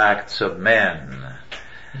God, Acts of Men.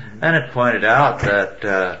 And it pointed out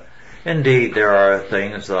that indeed there are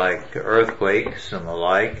things like earthquakes and the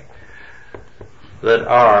like that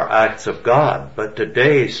are acts of God, but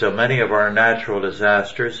today so many of our natural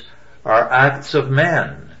disasters are acts of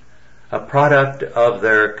men, a product of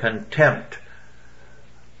their contempt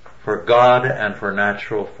for God and for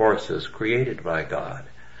natural forces created by God.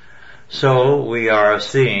 So we are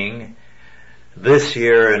seeing this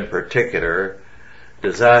year in particular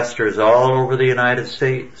disasters all over the United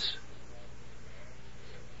States.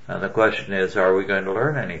 And the question is, are we going to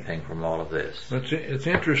learn anything from all of this? It's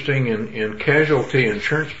interesting in casualty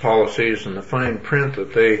insurance policies and the fine print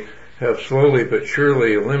that they have slowly but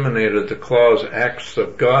surely eliminated the clause acts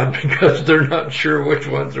of God because they're not sure which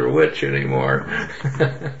ones are which anymore.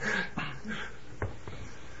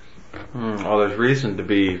 Well, there's reason to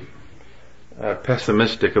be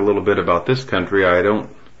pessimistic a little bit about this country.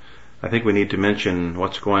 I think we need to mention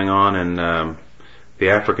what's going on in the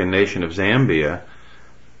African nation of Zambia.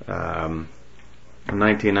 In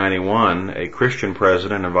 1991, a Christian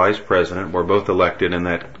president and vice president were both elected in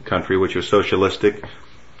that country, which was socialistic,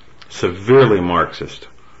 severely Marxist,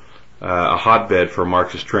 a hotbed for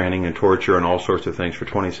Marxist training and torture and all sorts of things for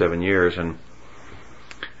 27 years. And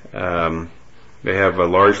they have a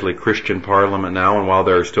largely Christian parliament now, and while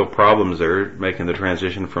there are still problems there, making the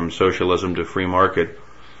transition from socialism to free market,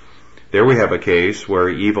 there we have a case where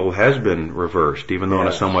evil has been reversed, even though on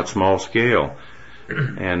a somewhat small scale.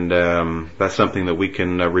 And that's something that we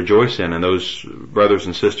can rejoice in. And those brothers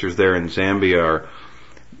and sisters there in Zambia are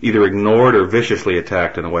either ignored or viciously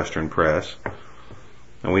attacked in the Western press.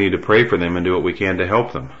 And we need to pray for them and do what we can to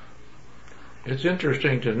help them. It's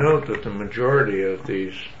interesting to note that the majority of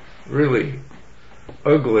these really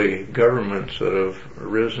ugly governments that have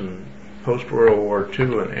arisen post-World War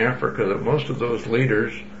II in Africa, that most of those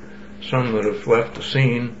leaders, some that have left the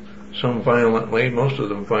scene, some violently, most of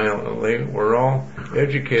them violently, were all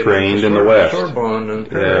educated, trained in the West, Sorbonne and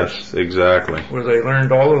Paris. Yes, exactly. Where they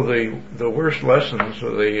learned all of the worst lessons.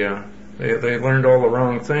 They learned all the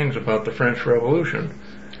wrong things about the French Revolution.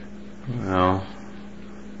 Well,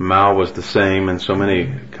 Mao was the same, and so many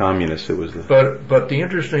communists. It was. But the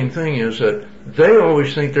interesting thing is that they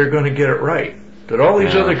always think they're going to get it right. That all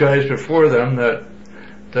these other guys before them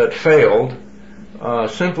that failed.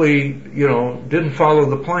 Simply, didn't follow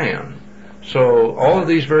the plan. So all of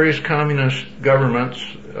these various communist governments,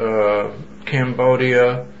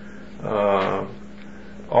 Cambodia,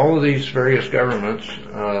 all of these various governments,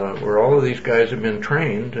 where all of these guys have been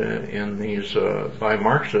trained in these by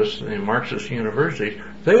Marxists in Marxist universities,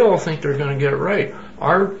 they all think they're going to get it right.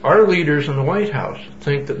 Our leaders in the White House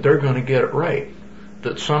think that they're going to get it right.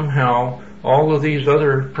 That somehow all of these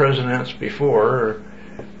other presidents before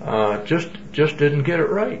just didn't get it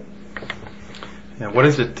right. Yeah, what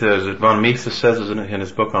is it von Mises says in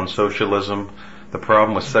his book on socialism? The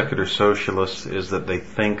problem with secular socialists is that they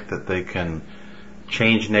think that they can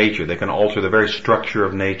change nature. They can alter the very structure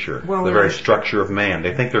of nature, the very structure of man.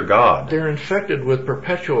 They think they're God. They're infected with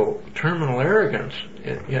perpetual terminal arrogance.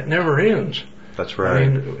 It never ends. That's right. I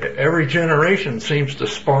mean, every generation seems to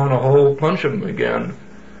spawn a whole bunch of them again.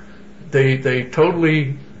 They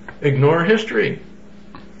totally ignore history.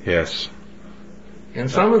 Yes. And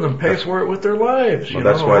some of them pay for it with their lives. Well,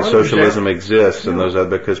 that's why socialism exists, and those are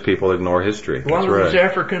because people ignore history. A lot of these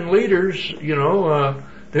African leaders,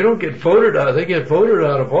 they don't get voted out. They get voted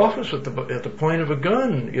out of office at the point of a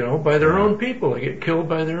gun, by their own people. They get killed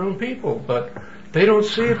by their own people, but they don't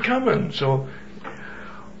see it coming. So,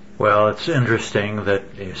 well, it's interesting that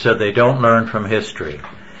you said they don't learn from history.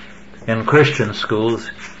 In Christian schools,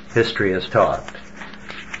 history is taught.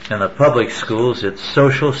 In the public schools, it's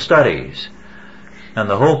social studies. And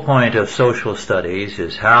the whole point of social studies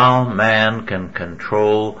is how man can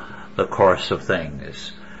control the course of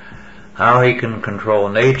things. How he can control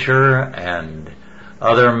nature and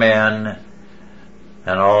other men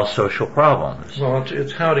and all social problems. Well,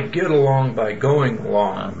 it's how to get along by going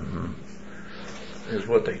along, is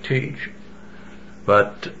what they teach.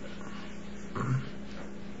 But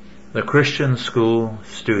the Christian school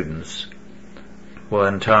students will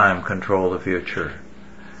in time control the future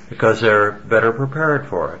because they're better prepared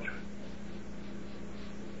for it.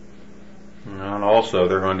 And also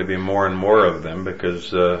there are going to be more and more of them because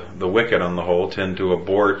the wicked on the whole tend to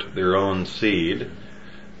abort their own seed,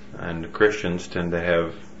 and Christians tend to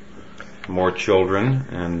have more children,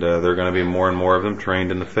 and there are going to be more and more of them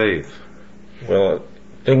trained in the faith. Well,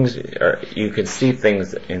 you can see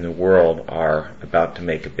things in the world are about to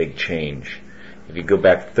make a big change. If you go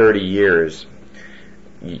back 30 years,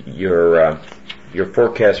 your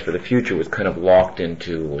forecast for the future was kind of locked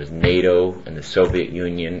into was NATO and the Soviet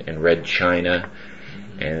Union and Red China,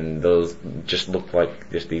 and those just looked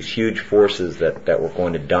like just these huge forces that were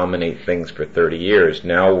going to dominate things for 30 years.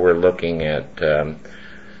 Now we're looking at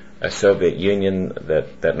a Soviet Union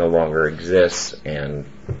that no longer exists, and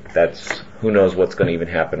that's who knows what's going to even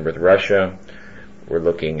happen with Russia. We're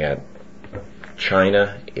looking at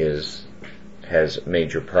China has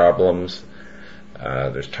major problems.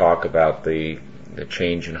 There's talk about the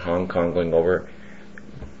change in Hong Kong going over.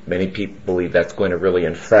 Many people believe that's going to really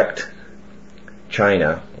infect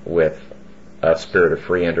China with a spirit of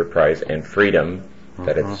free enterprise and freedom,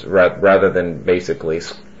 that it's rather than basically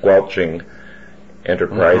squelching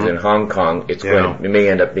enterprise in Hong Kong, it may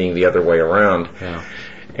end up being the other way around. Yeah.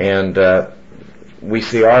 And we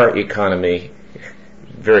see our economy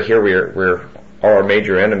where all our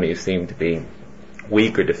major enemies seem to be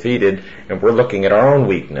weak or defeated, and we're looking at our own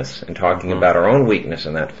weakness and talking about our own weakness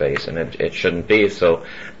in that face, and it shouldn't be. So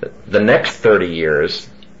the next 30 years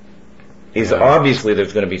is obviously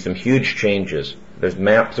there's going to be some huge changes. There's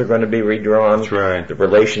maps are going to be redrawn. That's right. The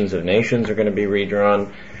relations of nations are going to be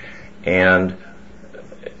redrawn, and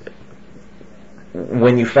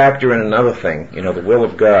when you factor in another thing, the will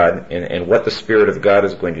of God and what the Spirit of God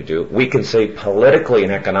is going to do, we can say politically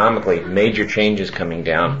and economically major changes coming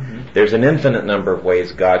down. There's an infinite number of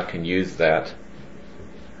ways God can use that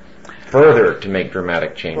further to make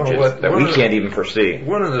dramatic changes that we can't even foresee.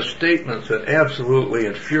 One of the statements that absolutely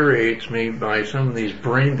infuriates me by some of these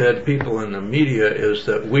brain-dead people in the media is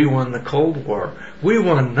that we won the Cold War. We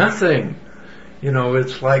won nothing.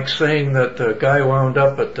 It's like saying that the guy wound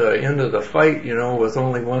up at the end of the fight, with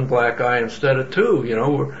only one black eye instead of two.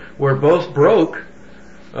 We're both broke.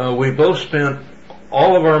 We both spent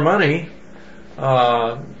all of our money.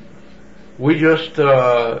 We just,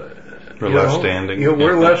 we're left standing.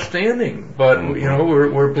 We're left standing, but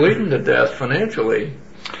we're bleeding to death financially.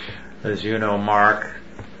 As you know, Mark,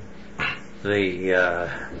 the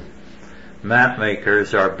map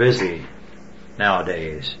makers are busy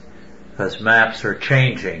nowadays, because maps are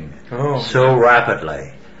changing so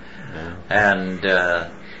rapidly. And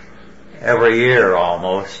every year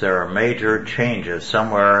almost there are major changes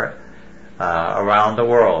somewhere around the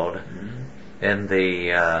world in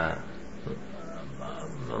the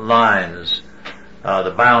lines,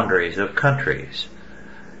 the boundaries of countries.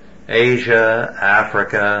 Asia,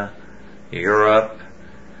 Africa, Europe,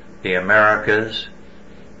 the Americas,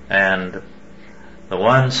 and the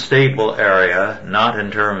one stable area, not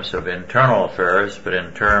in terms of internal affairs, but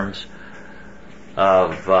in terms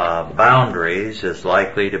of boundaries, is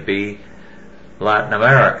likely to be Latin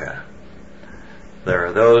America. There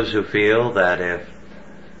are those who feel that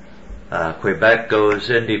if Quebec goes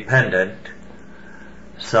independent,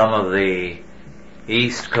 some of the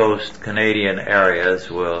East Coast Canadian areas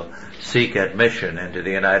will seek admission into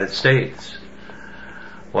the United States.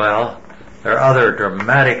 Well, there are other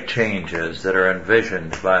dramatic changes that are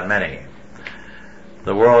envisioned by many.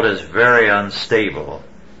 The world is very unstable.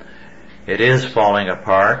 It is falling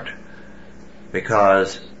apart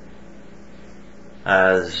because,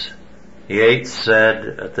 as Yeats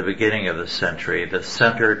said at the beginning of the century, the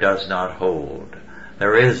center does not hold.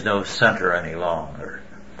 There is no center any longer.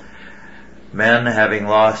 Men, having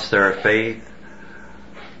lost their faith,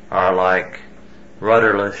 are like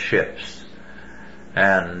rudderless ships,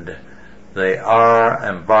 and they are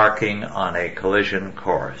embarking on a collision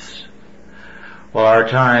course. Well, our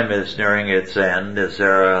time is nearing its end. Is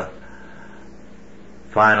there a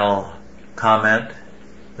final comment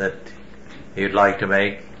that you'd like to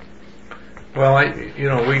make? Well,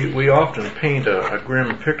 we often paint a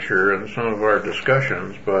grim picture in some of our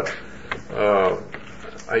discussions, but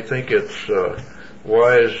I think it's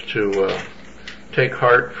wise to take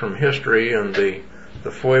heart from history and the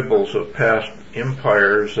foibles of past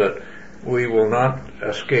empires, that we will not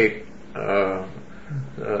escape the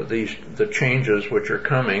changes which are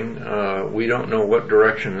coming. We don't know what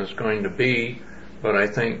direction it's going to be, but I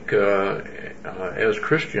think as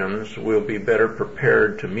Christians we'll be better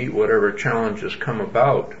prepared to meet whatever challenges come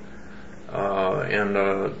about.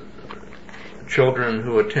 And children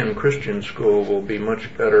who attend Christian school will be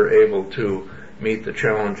much better able to meet the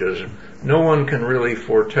challenges. No one can really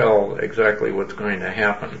foretell exactly what's going to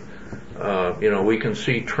happen. We can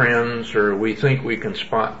see trends, or we think we can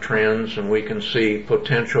spot trends, and we can see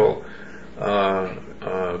potential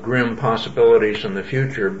grim possibilities in the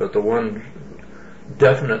future, but the one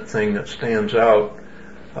definite thing that stands out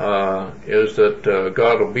is that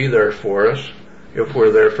God will be there for us if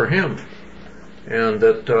we're there for Him, and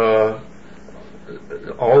that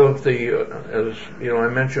all of the, as I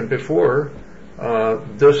mentioned before,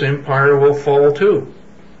 this empire will fall too.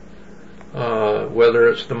 Whether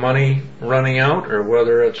it's the money running out, or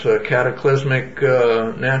whether it's a cataclysmic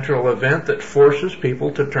natural event that forces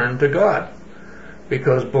people to turn to God.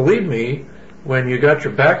 Because believe me, when you got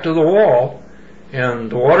your back to the wall and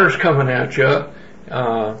the water's coming at you,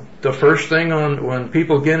 the first thing when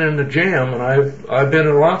people get in the jam, and I've been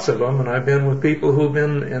in lots of them, and I've been with people who've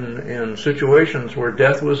been in situations where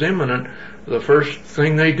death was imminent, the first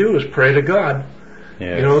thing they do is pray to God.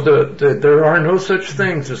 Yes. There are no such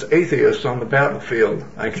things as atheists on the battlefield.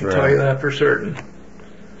 I can tell you that for certain.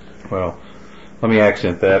 Well, let me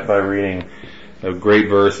accent that by reading a great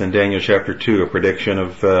verse in Daniel chapter 2, a prediction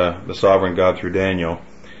of the sovereign God through Daniel.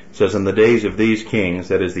 It says, "In the days of these kings,"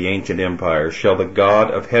 that is the ancient empires, "shall the God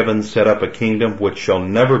of heaven set up a kingdom which shall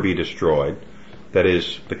never be destroyed," that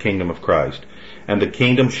is the kingdom of Christ. "And the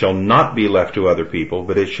kingdom shall not be left to other people,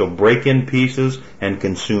 but it shall break in pieces and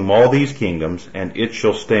consume all these kingdoms, and it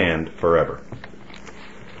shall stand forever."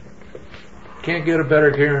 Can't get a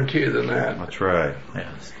better guarantee than that. That's right.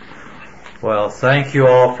 Yes. Well, thank you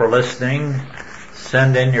all for listening.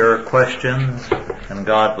 Send in your questions, and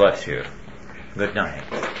God bless you. Good night.